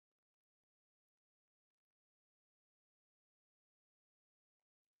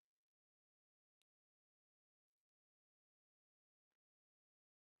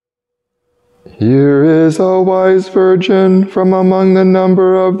Here is a wise virgin from among the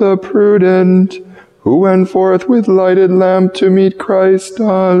number of the prudent, who went forth with lighted lamp to meet Christ.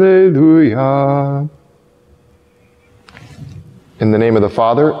 Alleluia. In the name of the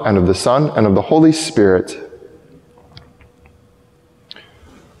Father, and of the Son, and of the Holy Spirit.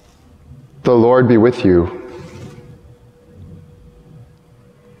 The Lord be with you.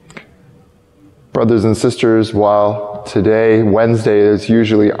 Brothers and sisters, while today, Wednesday, is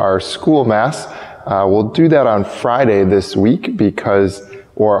usually our school mass, we'll do that on Friday this week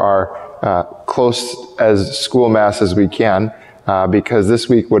or our close as school mass as we can, because this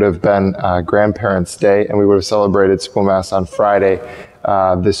week would have been Grandparents' Day, and we would have celebrated school mass on Friday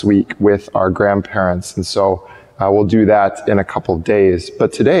this week with our grandparents. And so we'll do that in a couple days.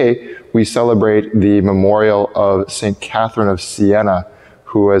 But today, we celebrate the memorial of St. Catherine of Siena,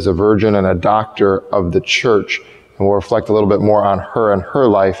 who is a virgin and a doctor of the Church. And we'll reflect a little bit more on her and her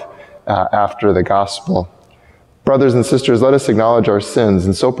life after the Gospel. Brothers and sisters, let us acknowledge our sins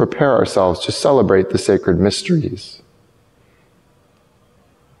and so prepare ourselves to celebrate the sacred mysteries.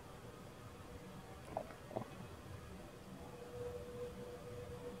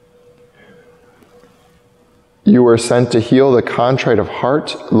 You were sent to heal the contrite of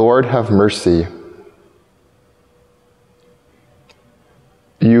heart. Lord, have mercy.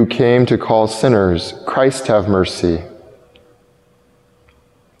 You came to call sinners. Christ, have mercy.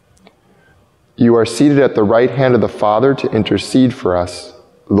 You are seated at the right hand of the Father to intercede for us.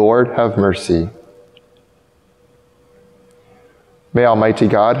 Lord, have mercy. May Almighty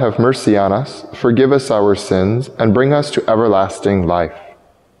God have mercy on us, forgive us our sins, and bring us to everlasting life.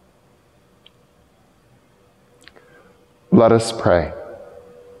 Let us pray.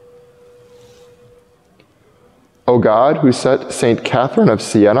 O God, who set St. Catherine of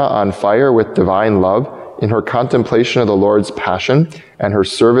Siena on fire with divine love in her contemplation of the Lord's passion and her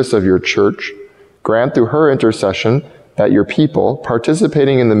service of your Church, grant through her intercession that your people,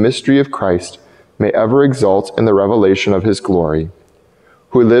 participating in the mystery of Christ, may ever exult in the revelation of his glory,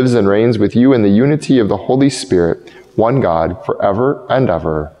 who lives and reigns with you in the unity of the Holy Spirit, one God, forever and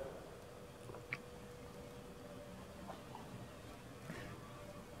ever.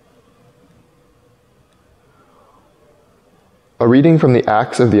 A reading from the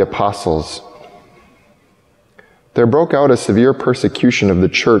Acts of the Apostles. There broke out a severe persecution of the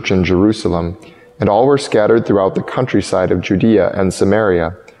church in Jerusalem, and all were scattered throughout the countryside of Judea and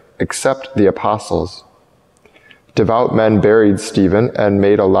Samaria, except the apostles. Devout men buried Stephen and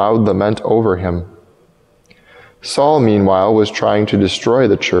made a loud lament over him. Saul, meanwhile, was trying to destroy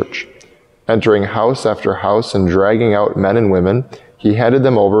the church. Entering house after house and dragging out men and women, he handed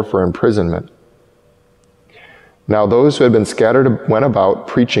them over for imprisonment. Now those who had been scattered went about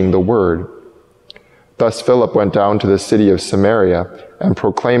preaching the word. Thus Philip went down to the city of Samaria and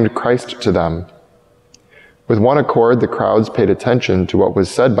proclaimed Christ to them. With one accord, the crowds paid attention to what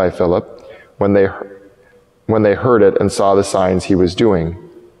was said by Philip when they heard it and saw the signs he was doing.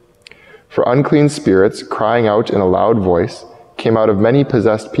 For unclean spirits, crying out in a loud voice, came out of many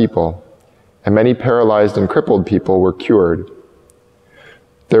possessed people, and many paralyzed and crippled people were cured.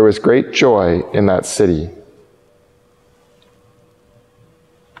 There was great joy in that city.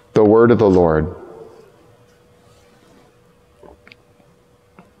 The word of the Lord.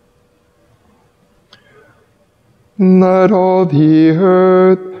 Let all the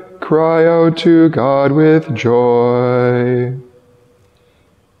earth cry out to God with joy.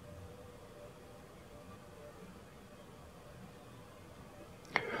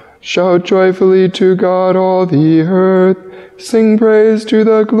 Shout joyfully to God, all the earth. Sing praise to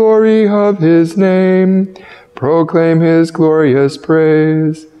the glory of his name. Proclaim his glorious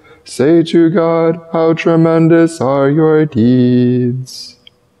praise. Say to God, how tremendous are your deeds.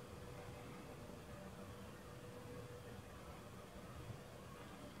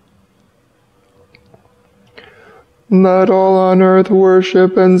 Let all on earth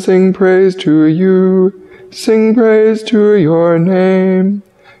worship and sing praise to you. Sing praise to your name.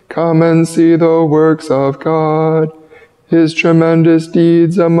 Come and see the works of God, his tremendous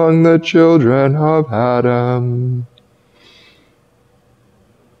deeds among the children of Adam.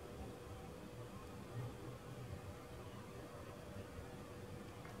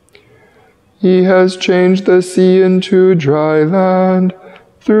 He has changed the sea into dry land.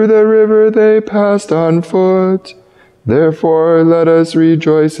 Through the river they passed on foot. Therefore let us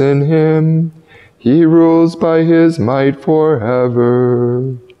rejoice in him. He rules by his might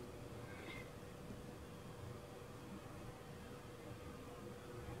forever.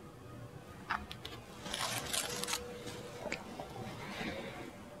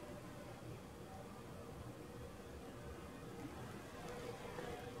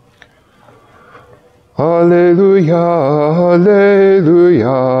 Alleluia, alleluia,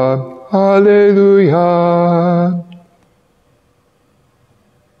 alleluia.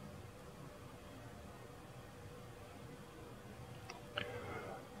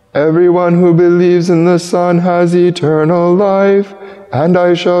 Everyone who believes in the Son has eternal life, and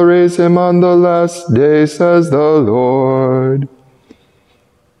I shall raise him on the last day, says the Lord.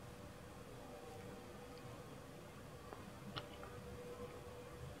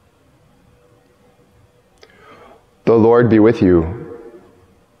 The Lord be with you.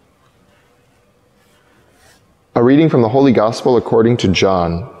 A reading from the Holy Gospel according to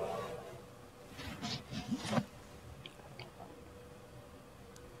John.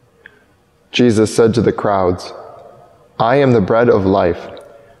 Jesus said to the crowds, I am the bread of life.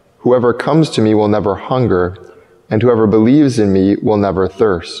 Whoever comes to me will never hunger, and whoever believes in me will never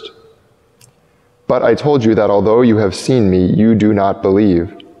thirst. But I told you that although you have seen me, you do not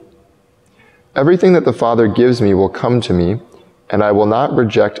believe. Everything that the Father gives me will come to me, and I will not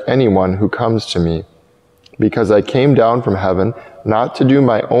reject anyone who comes to me, because I came down from heaven not to do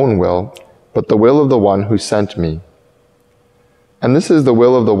my own will, but the will of the one who sent me. And this is the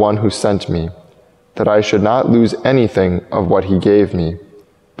will of the one who sent me, that I should not lose anything of what he gave me,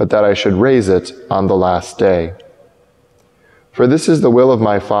 but that I should raise it on the last day. For this is the will of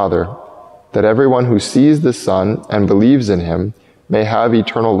my Father, that everyone who sees the Son and believes in him may have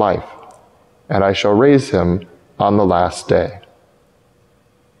eternal life, and I shall raise him on the last day.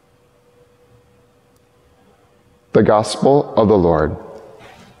 The Gospel of the Lord.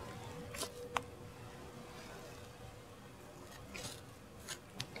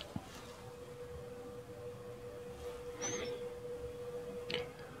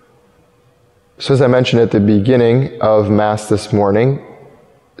 So as I mentioned at the beginning of Mass this morning,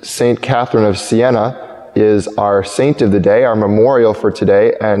 St. Catherine of Siena is our saint of the day, our memorial for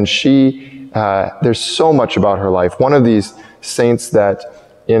today, and there's so much about her life. One of these saints that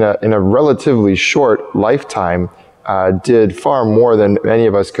in a relatively short lifetime did far more than any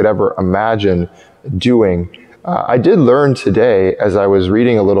of us could ever imagine doing. I did learn today, as I was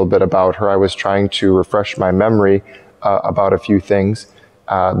reading a little bit about her, I was trying to refresh my memory about a few things,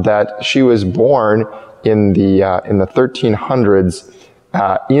 that she was born in the 1300s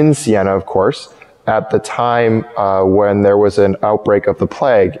in Siena, of course, at the time when there was an outbreak of the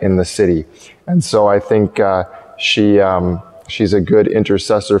plague in the city. And so I think she's a good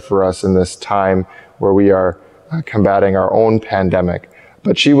intercessor for us in this time where we are combating our own pandemic.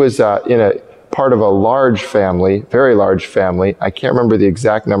 But she was in a part of a large family, very large family. I can't remember the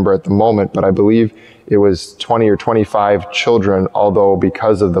exact number at the moment, but I believe it was 20 or 25 children, although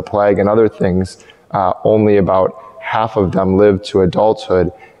because of the plague and other things, only about half of them lived to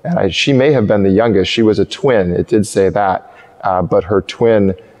adulthood. And she may have been the youngest. She was a twin. It did say that, but her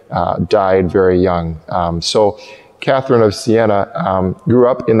twin died very young. So Catherine of Siena grew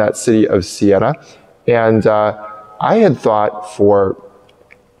up in that city of Siena, and I had thought for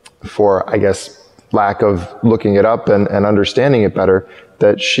I guess lack of looking it up and understanding it better,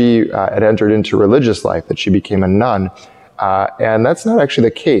 that she had entered into religious life, that she became a nun, and that's not actually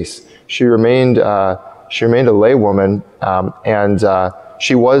the case. She remained a laywoman, and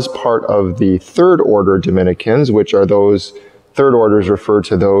she was part of the Third Order Dominicans, which are those third orders refer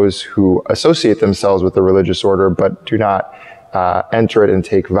to those who associate themselves with the religious order but do not enter it and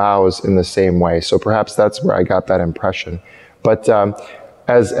take vows in the same way. So perhaps that's where I got that impression. But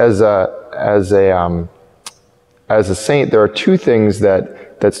as a saint, there are two things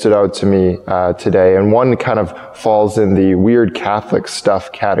that stood out to me today, and one kind of falls in the weird Catholic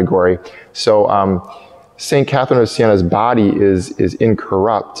stuff category. So St. Catherine of Siena's body is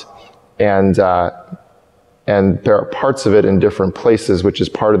incorrupt, and there are parts of it in different places, which is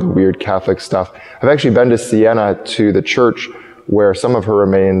part of the weird Catholic stuff. I've actually been to Siena, to the church where some of her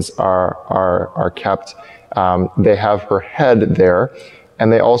remains are kept. They have her head there,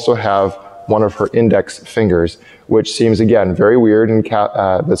 and they also have one of her index fingers, which seems, again, very weird, and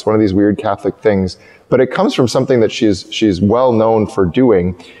that's one of these weird Catholic things. But it comes from something that she's well known for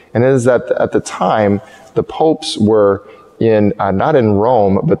doing, and it is that at the time, the popes were not in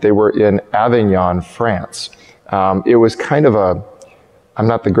Rome, but they were in Avignon, France. It was kind of I'm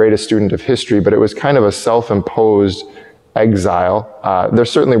not the greatest student of history, but it was kind of a self-imposed exile. There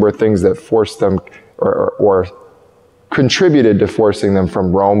certainly were things that forced them or contributed to forcing them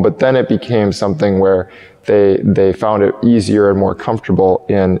from Rome, but then it became something where they found it easier and more comfortable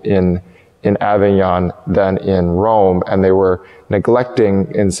in Avignon than in Rome, and they were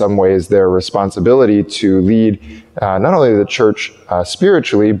neglecting in some ways their responsibility to lead not only the church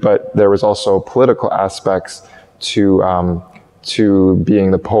spiritually, but there was also political aspects to to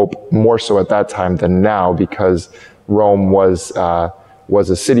being the Pope, more so at that time than now, because Rome was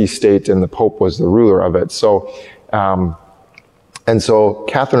a city-state and the Pope was the ruler of it. So, and so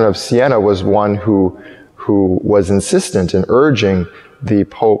Catherine of Siena was one who was insistent in urging the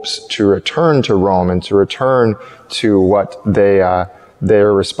popes to return to Rome and to return to what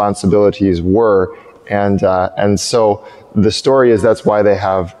their responsibilities were. And so the story is that's why they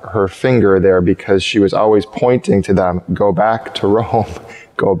have her finger there, because she was always pointing to them, go back to Rome,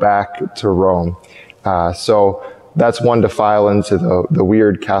 go back to Rome. So that's one to file into the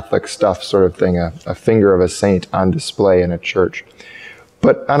weird Catholic stuff sort of thing, a finger of a saint on display in a church.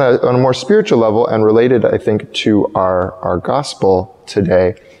 But on a more spiritual level, and related, I think, to our gospel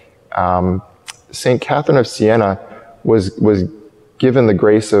today, St. Catherine of Siena was given the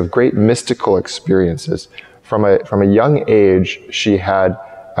grace of great mystical experiences. From a young age, she had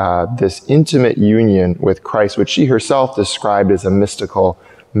this intimate union with Christ, which she herself described as a mystical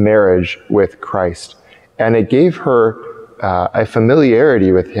marriage with Christ. And it gave her a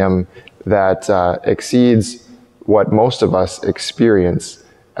familiarity with him that exceeds what most of us experience.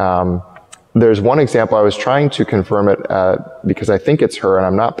 There's one example, I was trying to confirm it because I think it's her, and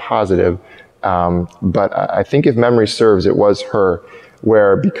I'm not positive, but I think if memory serves, it was her,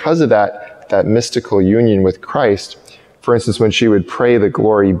 where because of that mystical union with Christ, for instance, when she would pray the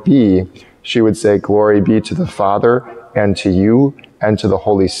Glory Be, she would say, "Glory be to the Father, and to you, and to the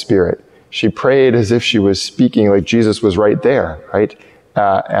Holy Spirit." She prayed as if she was speaking, like Jesus was right there, right?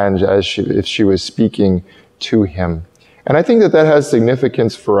 And if she was speaking to him. And I think that has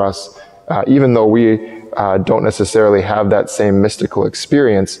significance for us, even though we don't necessarily have that same mystical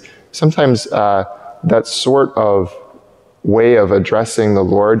experience. Sometimes that sort of way of addressing the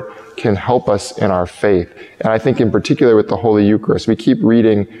Lord can help us in our faith. And I think in particular with the Holy Eucharist, we keep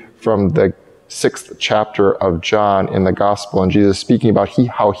reading from the 6th chapter of John in the Gospel, and Jesus speaking about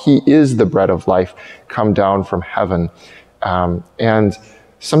how he is the bread of life come down from heaven. And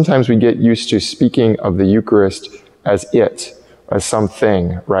sometimes we get used to speaking of the Eucharist as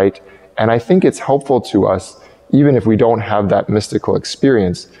something, right? And I think it's helpful to us, even if we don't have that mystical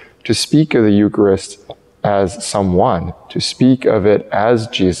experience, to speak of the Eucharist as someone, to speak of it as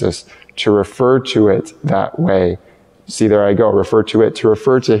Jesus, to refer to it that way. See, there I go, refer to it, to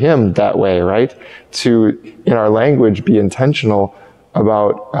refer to him that way, right? To, in our language, be intentional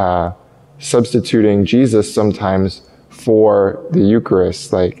about substituting Jesus sometimes for the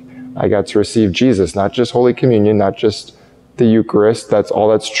Eucharist. Like, I got to receive Jesus, not just Holy Communion, not just the Eucharist,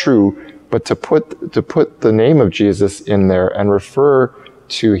 that's true, but to put the name of Jesus in there and refer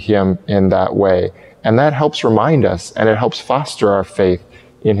to him in that way. And that helps remind us, and it helps foster our faith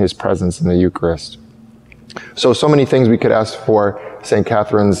in his presence in the Eucharist. So many things we could ask for St.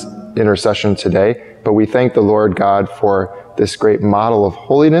 Catherine's intercession today, but we thank the Lord God for this great model of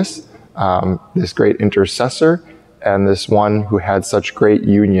holiness, this great intercessor, and this one who had such great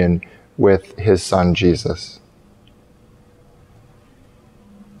union with his son, Jesus.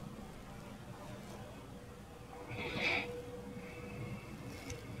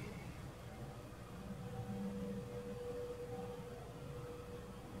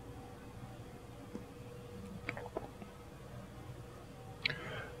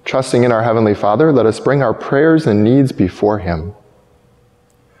 Trusting in our Heavenly Father, let us bring our prayers and needs before him.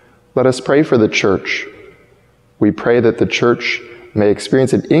 Let us pray for the Church. We pray that the Church may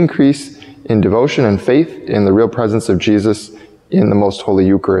experience an increase in devotion and faith in the real presence of Jesus in the Most Holy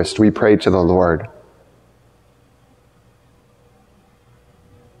Eucharist. We pray to the Lord.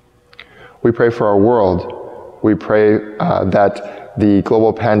 We pray for our world. We pray that the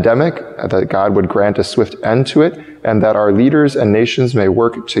global pandemic, that God would grant a swift end to it, and that our leaders and nations may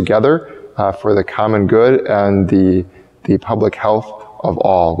work together for the common good and the public health of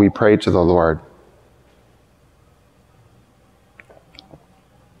all. We pray to the Lord.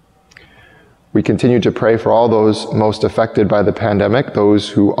 We continue to pray for all those most affected by the pandemic, those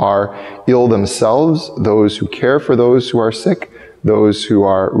who are ill themselves, those who care for those who are sick, those who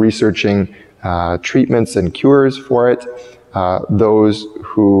are researching treatments and cures for it, those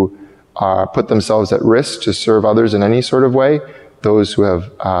who put themselves at risk to serve others in any sort of way, those who have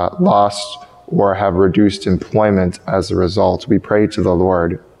lost or have reduced employment as a result. We pray to the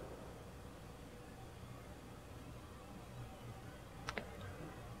Lord.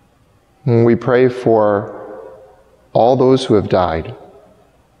 We pray for all those who have died.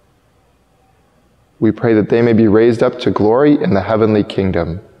 We pray that they may be raised up to glory in the heavenly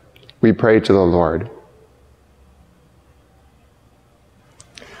kingdom. We pray to the Lord.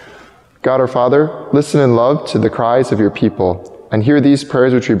 God our Father, listen in love to the cries of your people, and hear these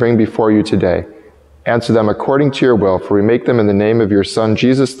prayers which we bring before you today. Answer them according to your will, for we make them in the name of your Son,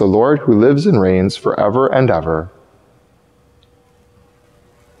 Jesus the Lord, who lives and reigns forever and ever.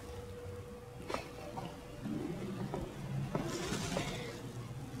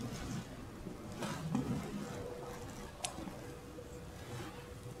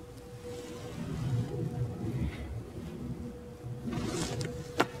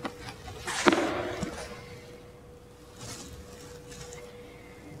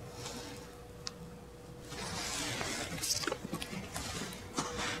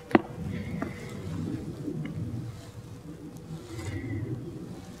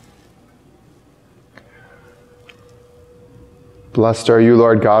 Blessed are you,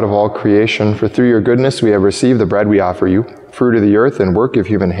 Lord God of all creation, for through your goodness we have received the bread we offer you, fruit of the earth and work of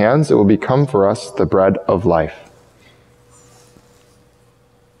human hands. It will become for us the bread of life.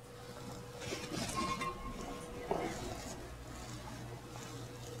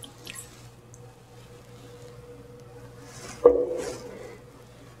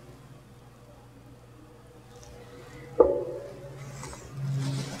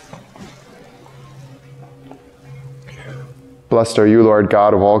 Blessed are you, Lord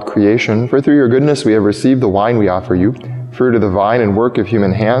God of all creation, for through your goodness we have received the wine we offer you, fruit of the vine and work of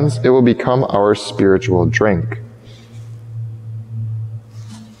human hands. It will become our spiritual drink.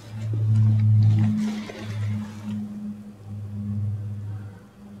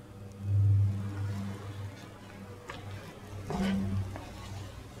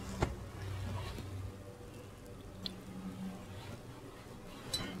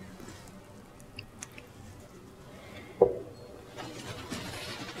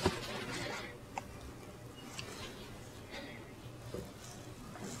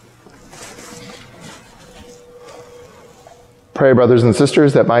 Pray, brothers and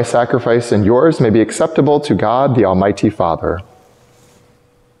sisters, that my sacrifice and yours may be acceptable to God, the Almighty Father.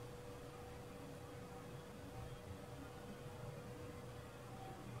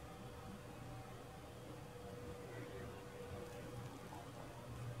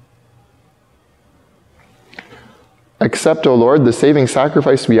 Accept, O Lord, the saving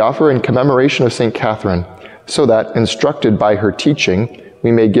sacrifice we offer in commemoration of St. Catherine, so that, instructed by her teaching,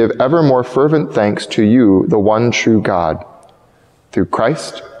 we may give ever more fervent thanks to you, the one true God. Through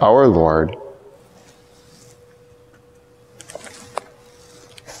Christ our Lord.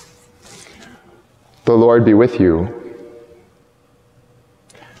 The Lord be with you.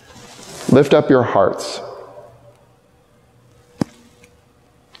 Lift up your hearts.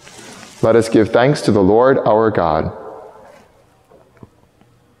 Let us give thanks to the Lord our God.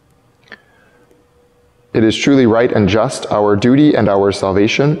 It is truly right and just, our duty and our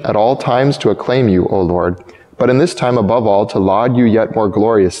salvation, at all times to acclaim you, O Lord, but in this time above all to laud you yet more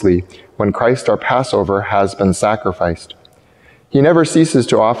gloriously, when Christ our Passover has been sacrificed. He never ceases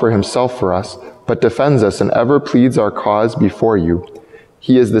to offer himself for us, but defends us and ever pleads our cause before you.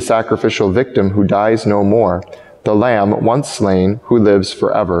 He is the sacrificial victim who dies no more, the Lamb once slain who lives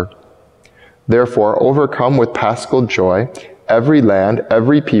forever. Therefore, overcome with paschal joy, every land,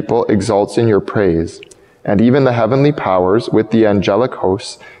 every people exults in your praise. And even the heavenly powers with the angelic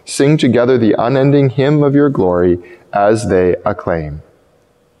hosts sing together the unending hymn of your glory as they acclaim.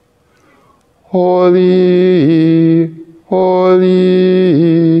 Holy,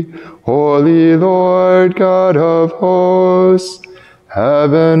 holy, holy Lord God of hosts,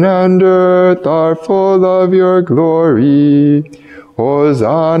 heaven and earth are full of your glory.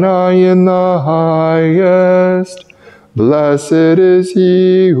 Hosanna in the highest. Blessed is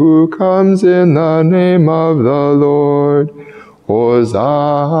he who comes in the name of the Lord.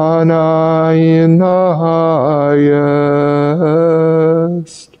 Hosanna in the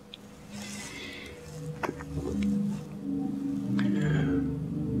highest.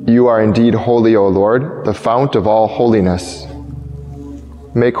 You are indeed holy, O Lord, the fount of all holiness.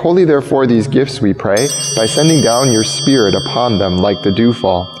 Make holy, therefore, these gifts, we pray, by sending down your Spirit upon them like the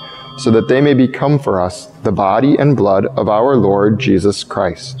dewfall, so that they may become for us the body and blood of our Lord Jesus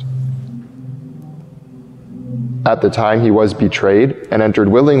Christ. At the time he was betrayed and entered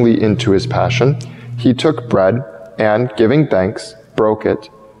willingly into his passion, he took bread and, giving thanks, broke it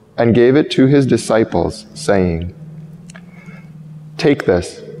and gave it to his disciples, saying, "Take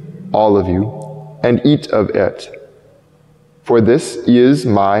this, all of you, and eat of it, for this is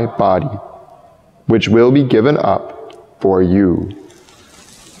my body, which will be given up for you."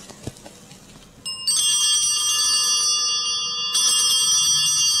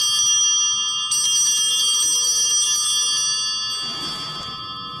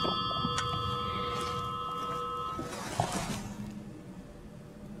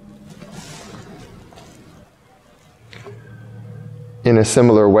 In a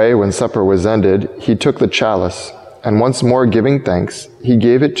similar way, when supper was ended, he took the chalice, and once more giving thanks, he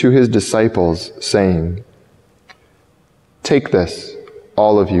gave it to his disciples, saying, "Take this,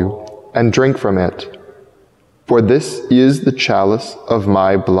 all of you, and drink from it, for this is the chalice of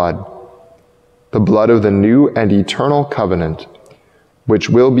my blood, the blood of the new and eternal covenant, which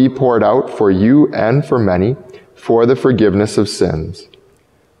will be poured out for you and for many for the forgiveness of sins.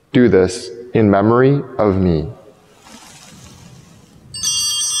 Do this in memory of me."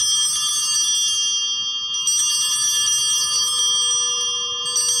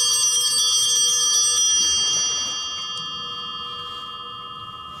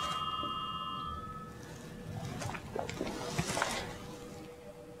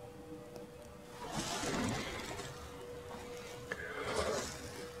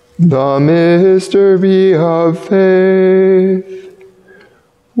 The mystery of faith.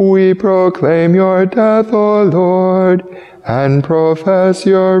 We proclaim your death, O Lord, and profess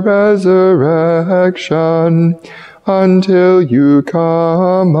your resurrection until you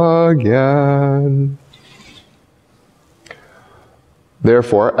come again.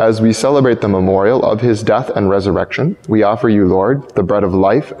 Therefore, as we celebrate the memorial of his death and resurrection, we offer you, Lord, the bread of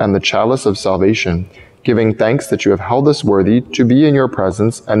life and the chalice of salvation, giving thanks that you have held us worthy to be in your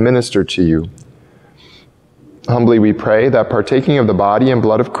presence and minister to you. Humbly we pray that, partaking of the body and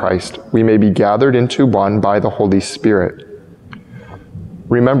blood of Christ, we may be gathered into one by the Holy Spirit.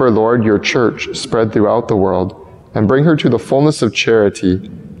 Remember, Lord, your church spread throughout the world, and bring her to the fullness of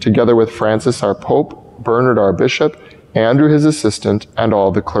charity, together with Francis our Pope, Bernard our Bishop, Andrew his assistant, and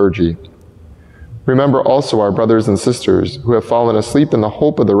all the clergy. Remember also our brothers and sisters who have fallen asleep in the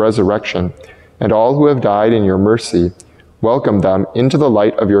hope of the resurrection, and all who have died in your mercy. Welcome them into the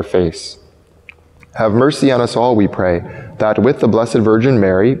light of your face. Have mercy on us all, we pray, that with the Blessed Virgin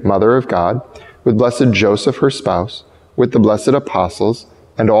Mary, Mother of God, with blessed Joseph her spouse, with the blessed apostles,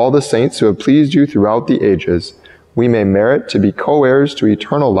 and all the saints who have pleased you throughout the ages, we may merit to be co-heirs to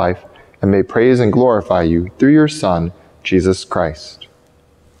eternal life, and may praise and glorify you through your Son, Jesus Christ.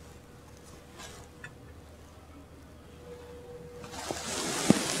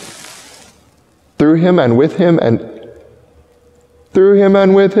 Through him and with him and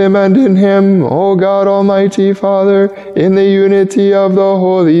in him, O God, Almighty Father, in the unity of the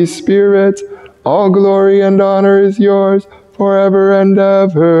Holy Spirit, all glory and honor is yours forever and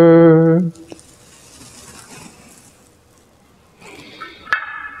ever.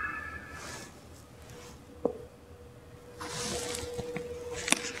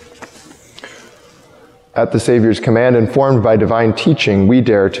 At the Savior's command, informed by divine teaching, we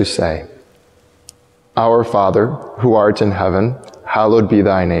dare to say, Our Father, who art in heaven, hallowed be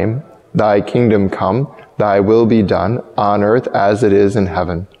thy name. Thy kingdom come, thy will be done, on earth as it is in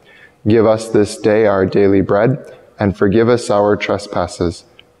heaven. Give us this day our daily bread, and forgive us our trespasses,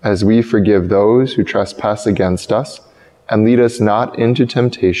 as we forgive those who trespass against us. And lead us not into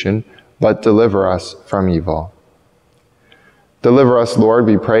temptation, but deliver us from evil. Deliver us, Lord,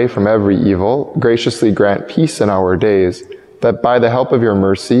 we pray, from every evil. Graciously grant peace in our days, that by the help of your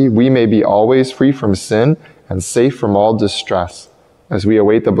mercy we may be always free from sin and safe from all distress, as we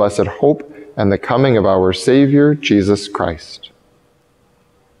await the blessed hope and the coming of our Savior, Jesus Christ.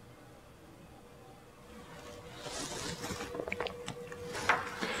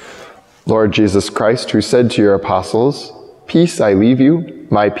 Lord Jesus Christ, who said to your apostles, "Peace I leave you,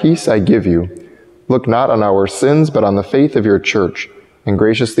 my peace I give you," look not on our sins, but on the faith of your church, and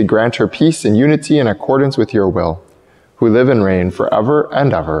graciously grant her peace and unity in accordance with your will, who live and reign forever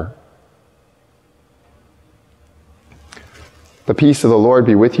and ever. The peace of the Lord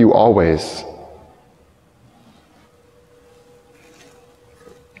be with you always.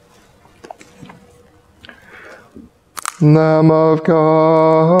 Lamb of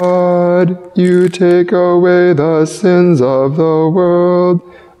God, you take away the sins of the world.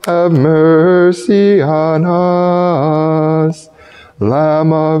 Have mercy on us.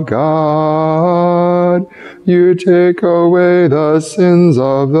 Lamb of God, you take away the sins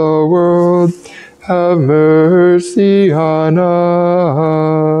of the world. Have mercy on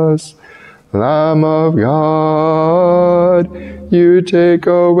us. Lamb of God, you take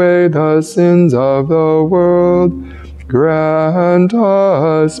away the sins of the world. Grant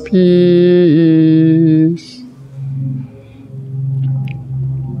us peace.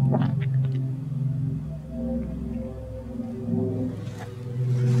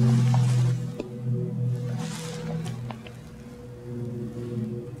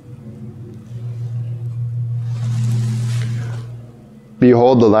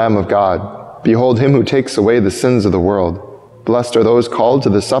 Behold the Lamb of God. Behold him who takes away the sins of the world. Blessed are those called to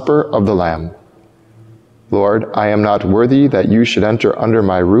the supper of the Lamb. Lord, I am not worthy that you should enter under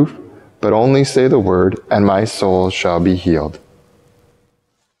my roof, but only say the word, and my soul shall be healed.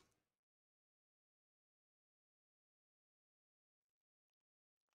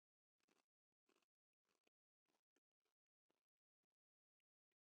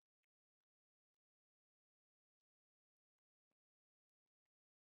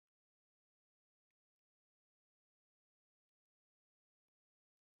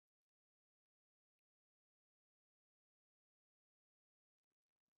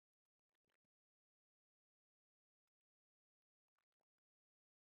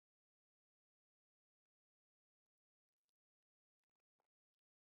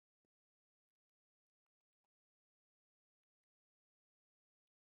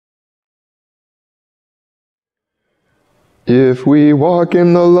 If we walk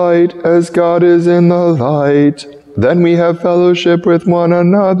in the light as God is in the light, then we have fellowship with one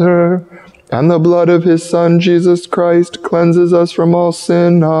another, and the blood of his Son, Jesus Christ, cleanses us from all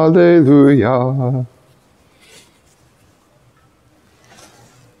sin. Alleluia.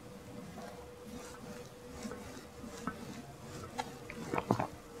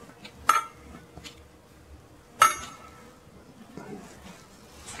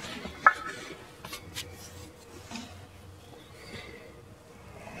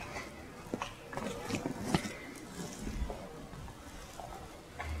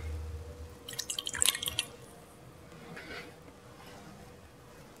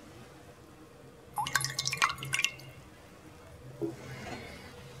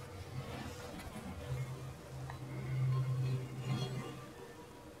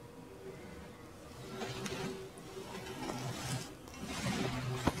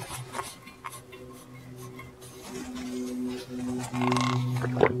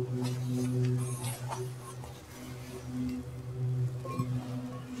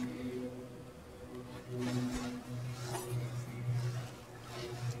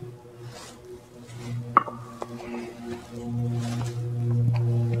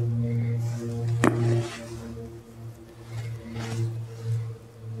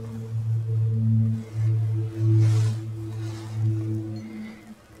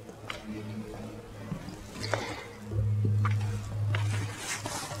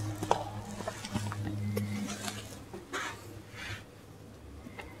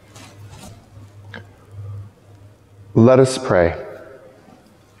 Let us pray.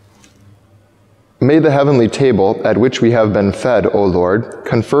 May the heavenly table at which we have been fed, O Lord,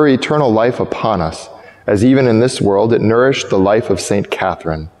 confer eternal life upon us, as even in this world it nourished the life of Saint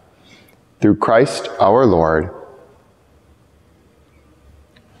Catherine. Through Christ our Lord.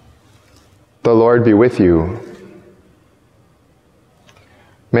 The Lord be with you.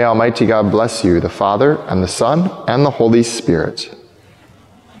 May Almighty God bless you, the Father, and the Son, and the Holy Spirit.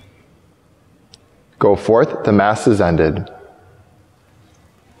 Go forth, the Mass is ended.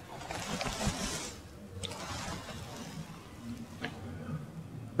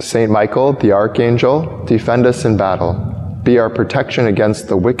 Saint Michael, the Archangel, defend us in battle. Be our protection against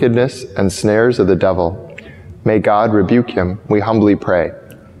the wickedness and snares of the devil. May God rebuke him, we humbly pray.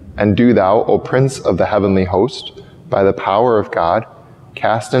 And do thou, O Prince of the heavenly host, by the power of God,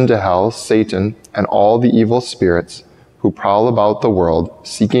 cast into hell Satan and all the evil spirits who prowl about the world,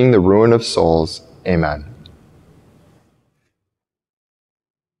 seeking the ruin of souls. Amen.